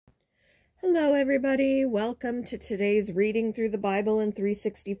Hello, everybody. Welcome to today's reading through the Bible in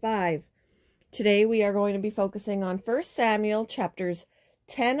 365. Today we are going to be focusing on 1 Samuel chapters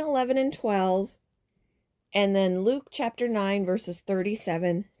 10, 11, and 12, and then Luke chapter 9, verses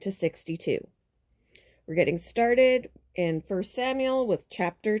 37 to 62. We're getting started in 1 Samuel with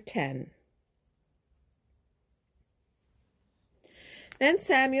chapter 10. Then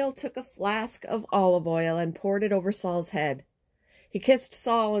Samuel took a flask of olive oil and poured it over Saul's head. He kissed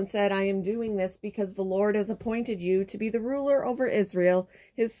Saul and said, "I am doing this because the Lord has appointed you to be the ruler over Israel,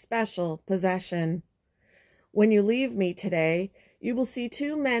 his special possession. When you leave me today, you will see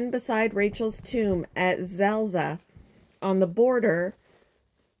two men beside Rachel's tomb at Zelzah on the border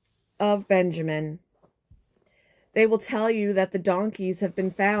of Benjamin. They will tell you that the donkeys have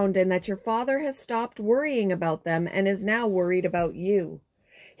been found and that your father has stopped worrying about them and is now worried about you.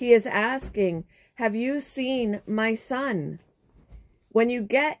 He is asking, 'Have you seen my son?' When you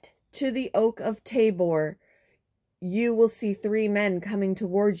get to the Oak of Tabor, you will see three men coming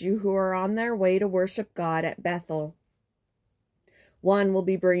towards you who are on their way to worship God at Bethel. One will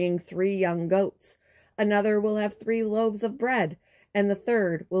be bringing 3 young goats, another will have 3 loaves of bread, and the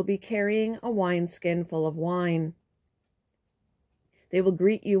third will be carrying a wineskin full of wine. They will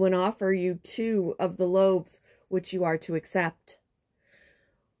greet you and offer you 2 of the loaves which you are to accept.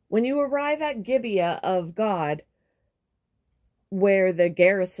 When you arrive at Gibeah of God, where the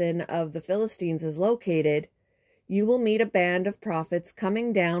garrison of the Philistines is located, you will meet a band of prophets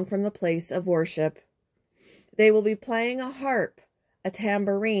coming down from the place of worship. They will be playing a harp, a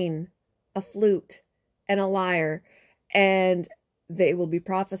tambourine, a flute, and a lyre, and they will be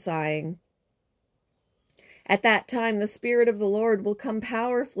prophesying. At that time, the Spirit of the Lord will come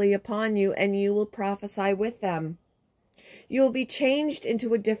powerfully upon you, and you will prophesy with them. You will be changed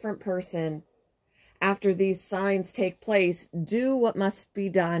into a different person. After these signs take place, do what must be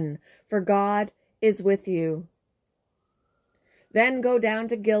done, for God is with you. Then go down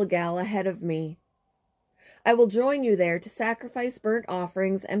to Gilgal ahead of me. I will join you there to sacrifice burnt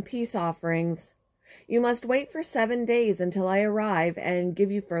offerings and peace offerings. You must wait for 7 days until I arrive and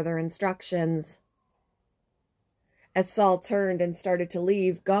give you further instructions." As Saul turned and started to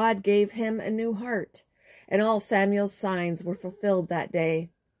leave, God gave him a new heart, and all Samuel's signs were fulfilled that day.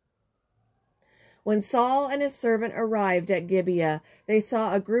 When Saul and his servant arrived at Gibeah, they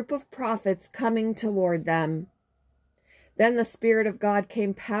saw a group of prophets coming toward them. Then the Spirit of God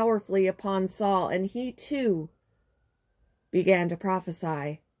came powerfully upon Saul, and he too began to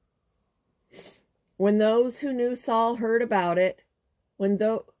prophesy. When those who knew Saul heard about it, they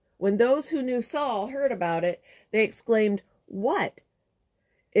exclaimed, "What?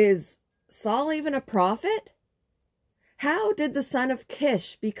 Is Saul even a prophet? How did the son of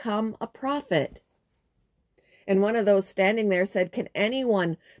Kish become a prophet?" And one of those standing there said, "Can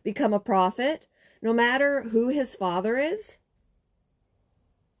anyone become a prophet, no matter who his father is?"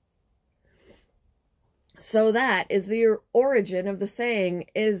 So that is the origin of the saying,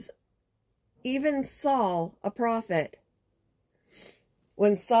 "Is even Saul a prophet?"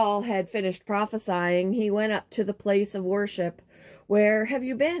 When Saul had finished prophesying, he went up to the place of worship. "Where have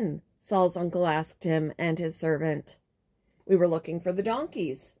you been?" Saul's uncle asked him and his servant. "We were looking for the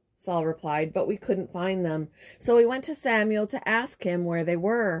donkeys," Saul replied, "but we couldn't find them. So we went to Samuel to ask him where they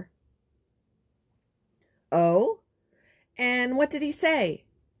were." "Oh? And what did he say?"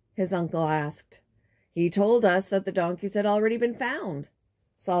 his uncle asked. "He told us that the donkeys had already been found,"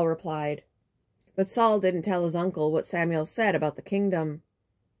 Saul replied. But Saul didn't tell his uncle what Samuel said about the kingdom.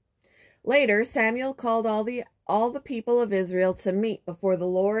 Later, Samuel called all the people of Israel to meet before the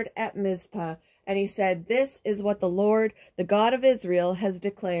Lord at Mizpah, and he said, "This is what the Lord, the God of Israel, has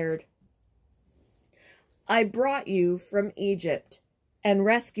declared. I brought you from Egypt and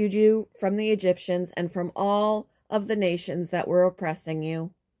rescued you from the Egyptians and from all of the nations that were oppressing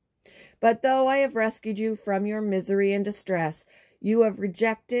you. But though I have rescued you from your misery and distress, you have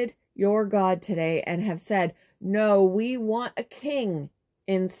rejected your God today and have said, 'No, we want a king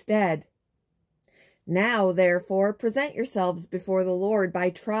instead.' Now, therefore, present yourselves before the Lord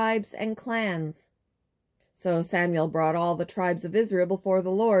by tribes and clans." So Samuel brought all the tribes of Israel before the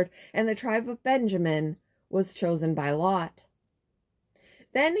Lord, and the tribe of Benjamin was chosen by lot.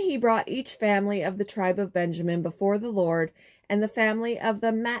 Then he brought each family of the tribe of Benjamin before the Lord, and the family of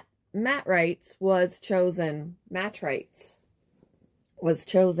the Matrites was chosen.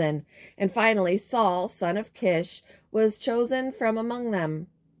 And finally Saul, son of Kish, was chosen from among them.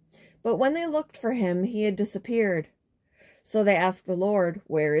 But when they looked for him, he had disappeared. So they asked the Lord,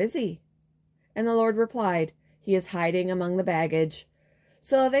 "Where is he?" And the Lord replied, "He is hiding among the baggage."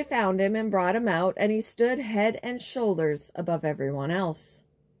 So they found him and brought him out, and he stood head and shoulders above everyone else.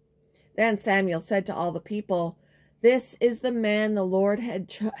 Then Samuel said to all the people, "This is the man the Lord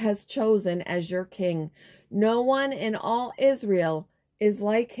has chosen as your king. No one in all Israel is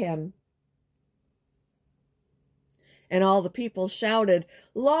like him." And all the people shouted,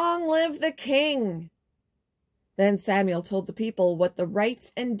 "Long live the king!" Then Samuel told the people what the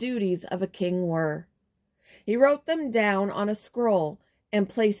rights and duties of a king were. He wrote them down on a scroll and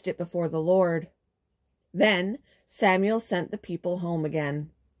placed it before the Lord. Then Samuel sent the people home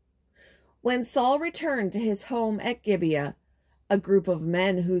again. When Saul returned to his home at Gibeah, a group of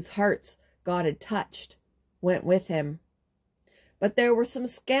men whose hearts God had touched went with him. But there were some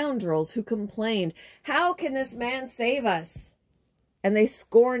scoundrels who complained, "How can this man save us?" And they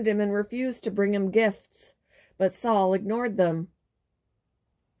scorned him and refused to bring him gifts. But Saul ignored them.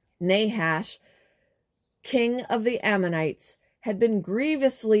 Nahash, king of the Ammonites, had been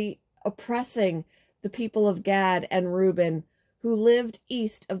grievously oppressing the people of Gad and Reuben, who lived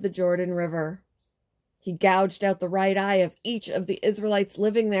east of the Jordan River. He gouged out the right eye of each of the Israelites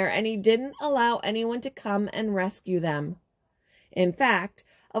living there, and he didn't allow anyone to come and rescue them. In fact,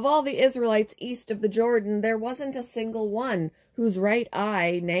 of all the Israelites east of the Jordan, there wasn't a single one whose right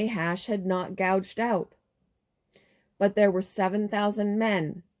eye Nahash had not gouged out. But there were 7,000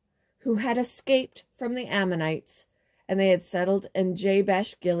 men who had escaped from the Ammonites, and they had settled in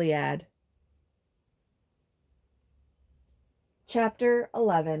Jabesh Gilead. Chapter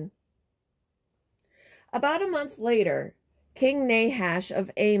 11. About a month later, King Nahash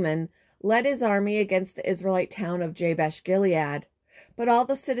of Ammon led his army against the Israelite town of Jabesh Gilead, but all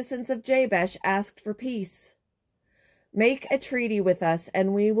the citizens of Jabesh asked for peace. "Make a treaty with us,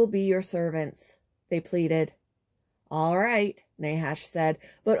 and we will be your servants," they pleaded. "All right," Nahash said,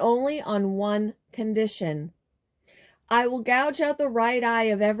 "but only on one condition. I will gouge out the right eye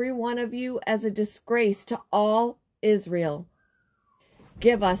of every one of you as a disgrace to all Israel."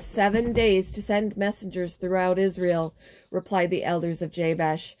 "Give us 7 days to send messengers throughout Israel," replied the elders of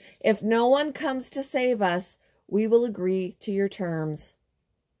Jabesh. "If no one comes to save us, we will agree to your terms."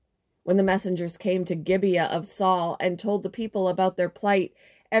 When the messengers came to Gibeah of Saul and told the people about their plight,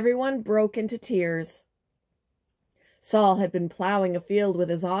 everyone broke into tears. Saul had been plowing a field with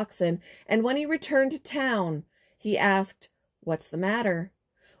his oxen, and when he returned to town, he asked, "What's the matter?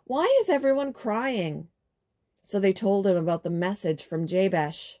 Why is everyone crying?" So they told him about the message from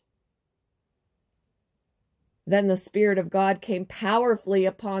Jabesh. Then the Spirit of God came powerfully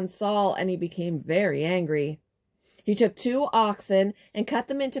upon Saul, and he became very angry. He took 2 oxen and cut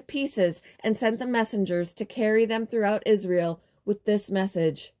them into pieces and sent the messengers to carry them throughout Israel with this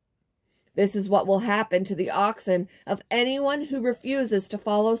message: "This is what will happen to the oxen of anyone who refuses to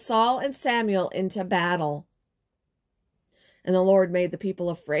follow Saul and Samuel into battle." And the Lord made the people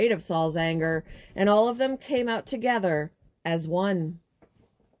afraid of Saul's anger, and all of them came out together as one.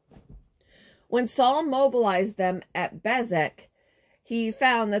 When Saul mobilized them at Bezek, he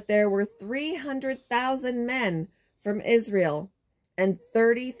found that there were 300,000 men from Israel and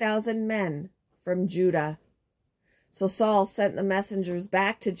 30,000 men from Judah. So Saul sent the messengers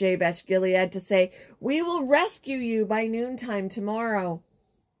back to Jabesh Gilead to say, "We will rescue you by noontime tomorrow."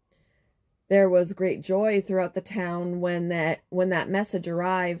 There was great joy throughout the town when that message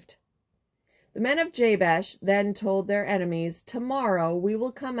arrived. The men of Jabesh then told their enemies, "Tomorrow we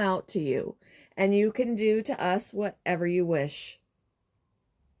will come out to you, and you can do to us whatever you wish."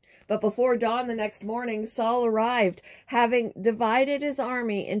 But before dawn the next morning, Saul arrived, having divided his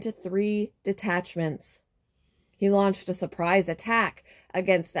army into 3 detachments. He launched a surprise attack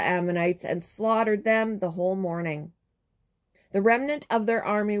against the Ammonites and slaughtered them the whole morning. The remnant of their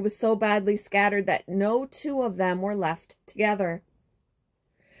army was so badly scattered that no 2 of them were left together.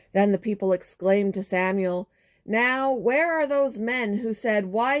 Then the people exclaimed to Samuel, "Now, where are those men who said,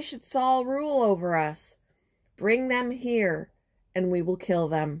 'Why should Saul rule over us?' Bring them here, and we will kill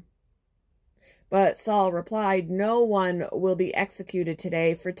them." But Saul replied, "No one will be executed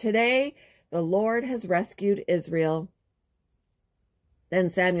today, for today the Lord has rescued Israel." Then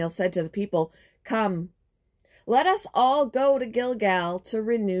Samuel said to the people, "Come, let us all go to Gilgal to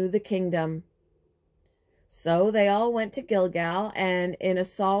renew the kingdom." So they all went to Gilgal, and in a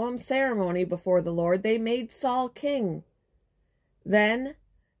solemn ceremony before the Lord, they made Saul king. Then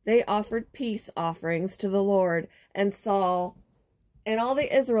they offered peace offerings to the Lord, and Saul and all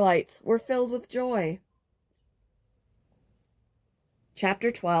the Israelites were filled with joy.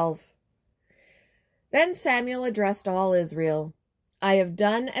 Chapter 12. Then Samuel addressed all Israel. "I have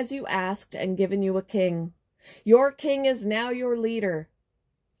done as you asked and given you a king. Your king is now your leader.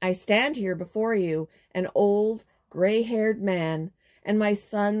 I stand here before you, an old, gray-haired man, and my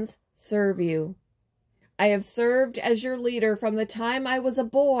sons serve you. I have served as your leader from the time I was a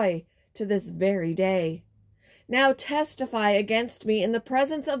boy to this very day. Now testify against me in the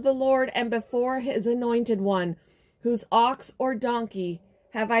presence of the Lord and before his anointed one, whose ox or donkey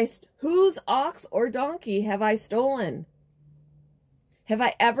have I stolen? Have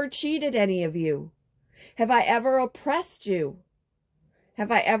I ever cheated any of you? Have I ever oppressed you?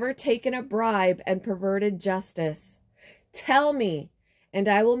 Have I ever taken a bribe and perverted justice? Tell me, and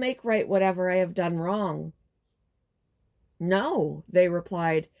I will make right whatever I have done wrong. No, they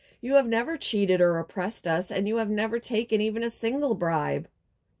replied, you have never cheated or oppressed us, and you have never taken even a single bribe.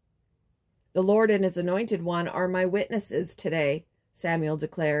 The Lord and his anointed one are my witnesses today, Samuel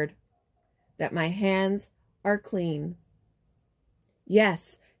declared, that my hands are clean.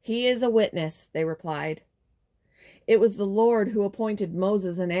 Yes, he is a witness, they replied. It was the Lord who appointed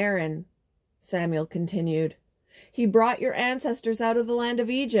Moses and Aaron, Samuel continued. He brought your ancestors out of the land of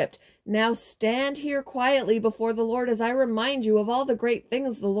Egypt. Now stand here quietly before the Lord as I remind you of all the great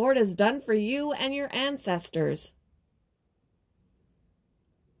things the Lord has done for you and your ancestors.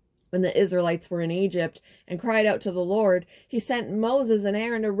 When the Israelites were in Egypt and cried out to the Lord, he sent Moses and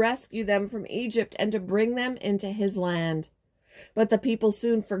Aaron to rescue them from Egypt and to bring them into his land. But the people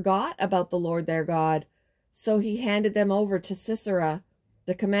soon forgot about the Lord their God, so he handed them over to Sisera,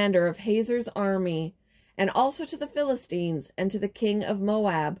 the commander of Hazor's army, and also to the Philistines and to the king of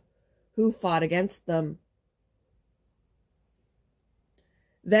Moab, who fought against them.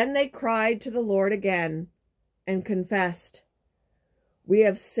 Then they cried to the Lord again and confessed, "We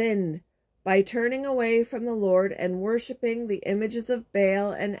have sinned by turning away from the Lord and worshiping the images of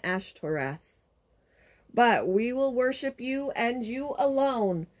Baal and Ashtoreth. But we will worship you and you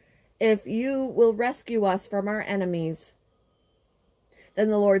alone, if you will rescue us from our enemies." Then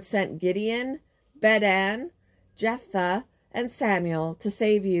the Lord sent Gideon, Bedan, Jephthah, and Samuel to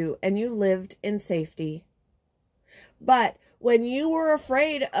save you, and you lived in safety. But when you were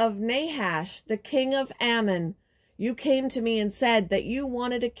afraid of Nahash, the king of Ammon, you came to me and said that you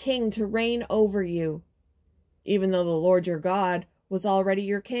wanted a king to reign over you, even though the Lord your God was already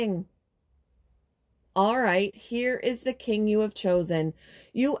your king. All right, here is the king you have chosen.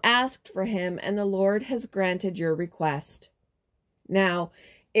 You asked for him, and the Lord has granted your request. Now,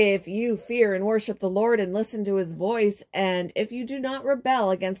 if you fear and worship the Lord and listen to his voice, and if you do not rebel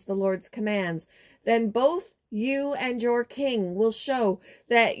against the Lord's commands, then both you and your king will show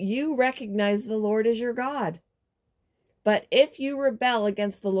that you recognize the Lord as your God. But if you rebel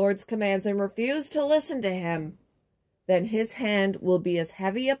against the Lord's commands and refuse to listen to him, then his hand will be as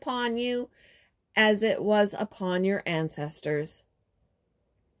heavy upon you as it was upon your ancestors.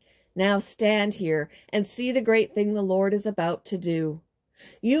 Now stand here and see the great thing the Lord is about to do.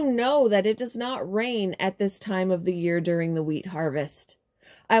 You know that it does not rain at this time of the year during the wheat harvest.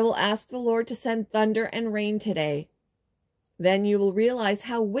 I will ask the Lord to send thunder and rain today. Then you will realize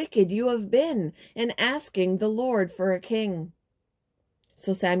how wicked you have been in asking the Lord for a king.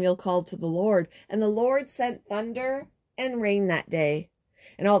 So Samuel called to the Lord, and the Lord sent thunder and rain that day.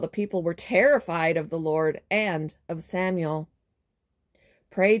 And all the people were terrified of the Lord and of Samuel.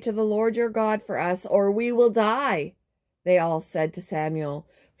 "Pray to the Lord your God for us, or we will die," they all said to Samuel.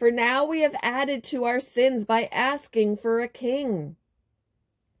 "For now we have added to our sins by asking for a king."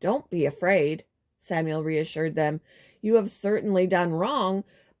 "Don't be afraid," Samuel reassured them. "You have certainly done wrong,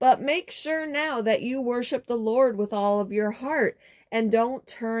 but make sure now that you worship the Lord with all of your heart, and don't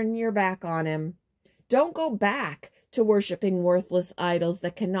turn your back on him. Don't go back to worshiping worthless idols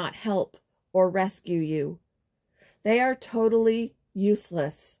that cannot help or rescue you. They are totally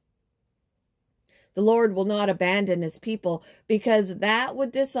useless. The Lord will not abandon his people, because that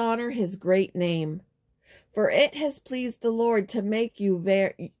would dishonor his great name. For it has pleased the Lord to make you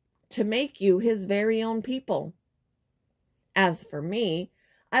his very own people. As for me,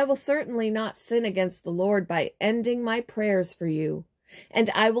 I will certainly not sin against the Lord by ending my prayers for you, and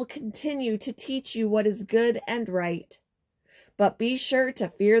I will continue to teach you what is good and right. But be sure to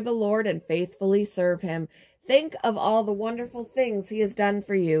fear the Lord and faithfully serve him. Think of all the wonderful things he has done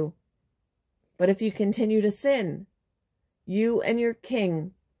for you. But if you continue to sin, you and your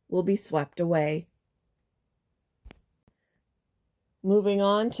king will be swept away." Moving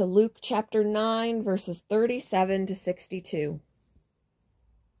on to Luke chapter 9, verses 37 to 62.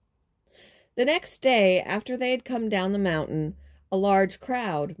 The next day, after they had come down the mountain, a large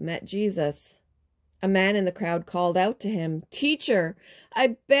crowd met Jesus. A man in the crowd called out to him, "Teacher,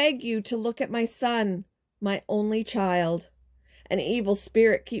 I beg you to look at my son, my only child. An evil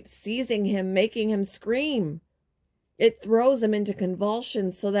spirit keeps seizing him, making him scream. It throws him into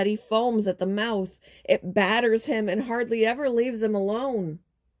convulsions so that he foams at the mouth. It batters him and hardly ever leaves him alone.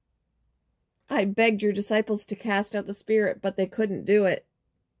 I begged your disciples to cast out the spirit, but they couldn't do it."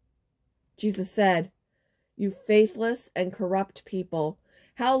 Jesus said, "You faithless and corrupt people,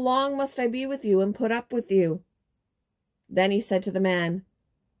 how long must I be with you and put up with you?" Then he said to the man,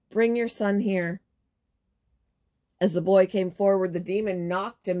 "Bring your son here." As the boy came forward, the demon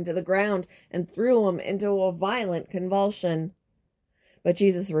knocked him to the ground and threw him into a violent convulsion. But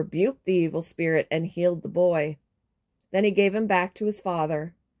Jesus rebuked the evil spirit and healed the boy. Then he gave him back to his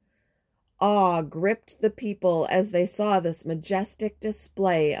father. Awe gripped the people as they saw this majestic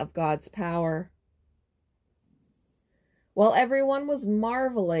display of God's power. While everyone was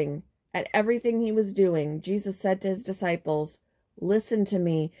marveling at everything he was doing, Jesus said to his disciples, "Listen to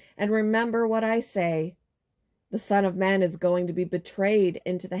me and remember what I say. The Son of Man is going to be betrayed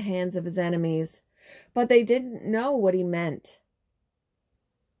into the hands of his enemies." But they didn't know what he meant.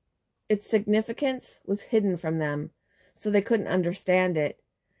 Its significance was hidden from them, so they couldn't understand it,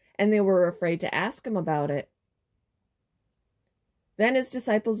 and they were afraid to ask him about it. Then his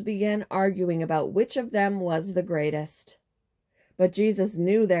disciples began arguing about which of them was the greatest. But Jesus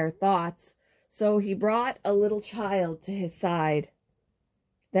knew their thoughts, so he brought a little child to his side.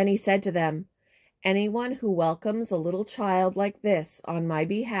 Then he said to them, "Anyone who welcomes a little child like this on my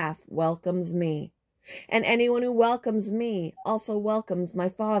behalf welcomes me. And anyone who welcomes me also welcomes my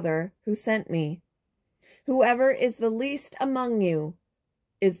Father who sent me. Whoever is the least among you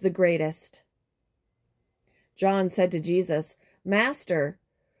is the greatest." John said to Jesus, "Master,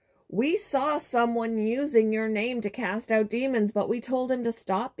 we saw someone using your name to cast out demons, but we told him to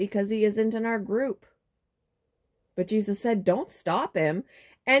stop because he isn't in our group." But Jesus said, "Don't stop him.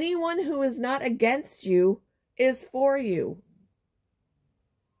 Anyone who is not against you is for you."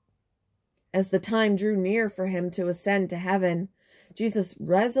 As the time drew near for him to ascend to heaven, Jesus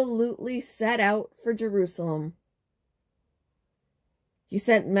resolutely set out for Jerusalem. He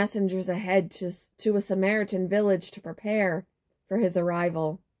sent messengers ahead to a Samaritan village to prepare for his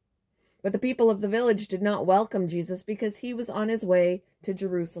arrival. But the people of the village did not welcome Jesus because he was on his way to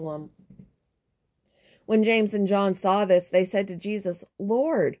Jerusalem. When James and John saw this, they said to Jesus,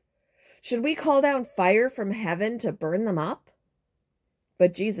 "Lord, should we call down fire from heaven to burn them up?"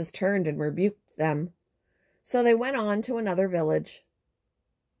 But Jesus turned and rebuked them. So they went on to another village.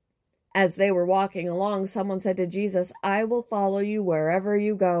 As they were walking along, someone said to Jesus, "I will follow you wherever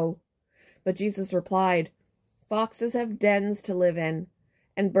you go." But Jesus replied, "Foxes have dens to live in,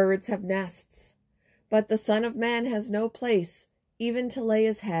 and birds have nests, but the Son of Man has no place even to lay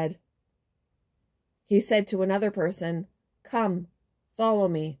his head." He said to another person, "Come, follow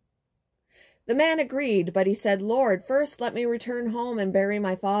me." The man agreed, but he said, "Lord, first let me return home and bury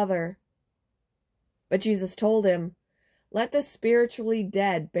my father." But Jesus told him, "Let the spiritually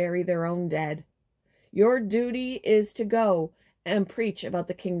dead bury their own dead. Your duty is to go and preach about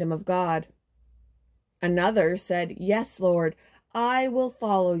the kingdom of God." Another said, "Yes, Lord, I will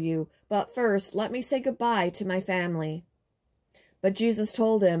follow you, but first let me say goodbye to my family." But Jesus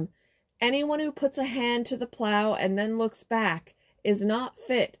told him, "Anyone who puts a hand to the plow and then looks back is not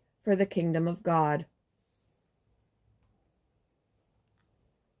fit for the kingdom of God."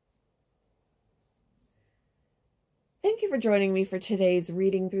 Thank you for joining me for today's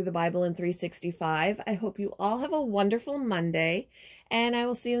Reading Through the Bible in 365. I hope you all have a wonderful Monday, and I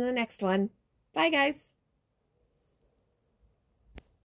will see you in the next one. Bye, guys.